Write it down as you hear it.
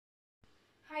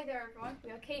Hi there everyone,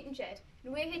 we are Kate and Jed,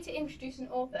 and we're here to introduce an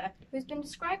author who has been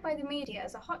described by the media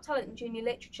as a hot talent in junior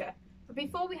literature. But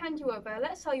before we hand you over,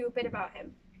 let's tell you a bit about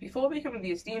him. Before becoming the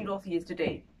esteemed author he is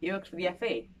today, he worked for the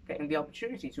FA, getting the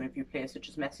opportunity to interview players such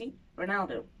as Messi,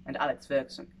 Ronaldo, and Alex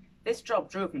Ferguson. This job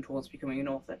drove him towards becoming an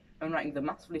author and writing the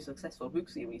massively successful book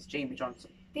series Jamie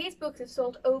Johnson. These books have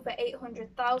sold over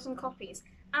 800,000 copies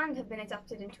and have been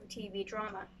adapted into a TV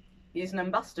drama. He is an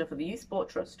ambassador for the Youth Sport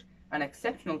Trust, an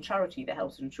exceptional charity that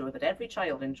helps ensure that every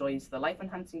child enjoys the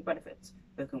life-enhancing benefits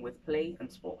that come with play and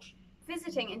sport.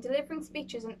 Visiting and delivering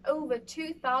speeches in over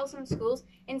 2,000 schools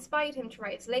inspired him to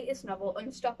write his latest novel,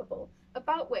 Unstoppable,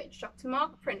 about which Dr.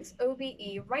 Mark Prince,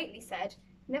 OBE, rightly said,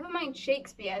 "Never mind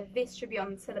Shakespeare, this should be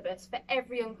on the syllabus for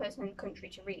every young person in the country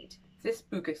to read." This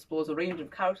book explores a range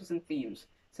of characters and themes,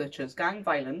 such as gang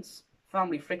violence,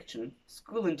 family friction,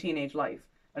 school and teenage life,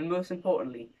 and most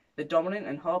importantly, the dominant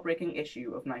and heartbreaking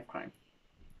issue of knife crime.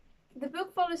 The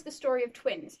book follows the story of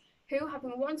twins who,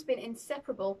 having once been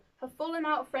inseparable, have fallen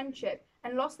out of friendship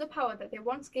and lost the power that they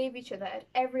once gave each other at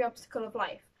every obstacle of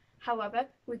life. However,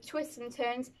 with twists and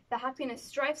turns, their happiness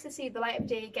strives to see the light of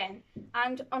day again,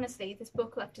 and honestly, this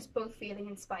book left us both feeling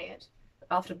inspired.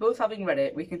 After both having read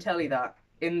it, we can tell you that,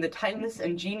 in the timeless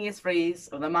and genius phrase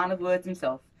of the man of words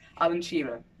himself, Alan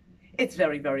Shearer, it's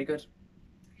very, very good.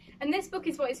 And this book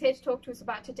is what is here to talk to us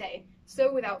about today.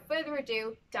 So without further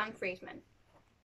ado, Dan Freedman.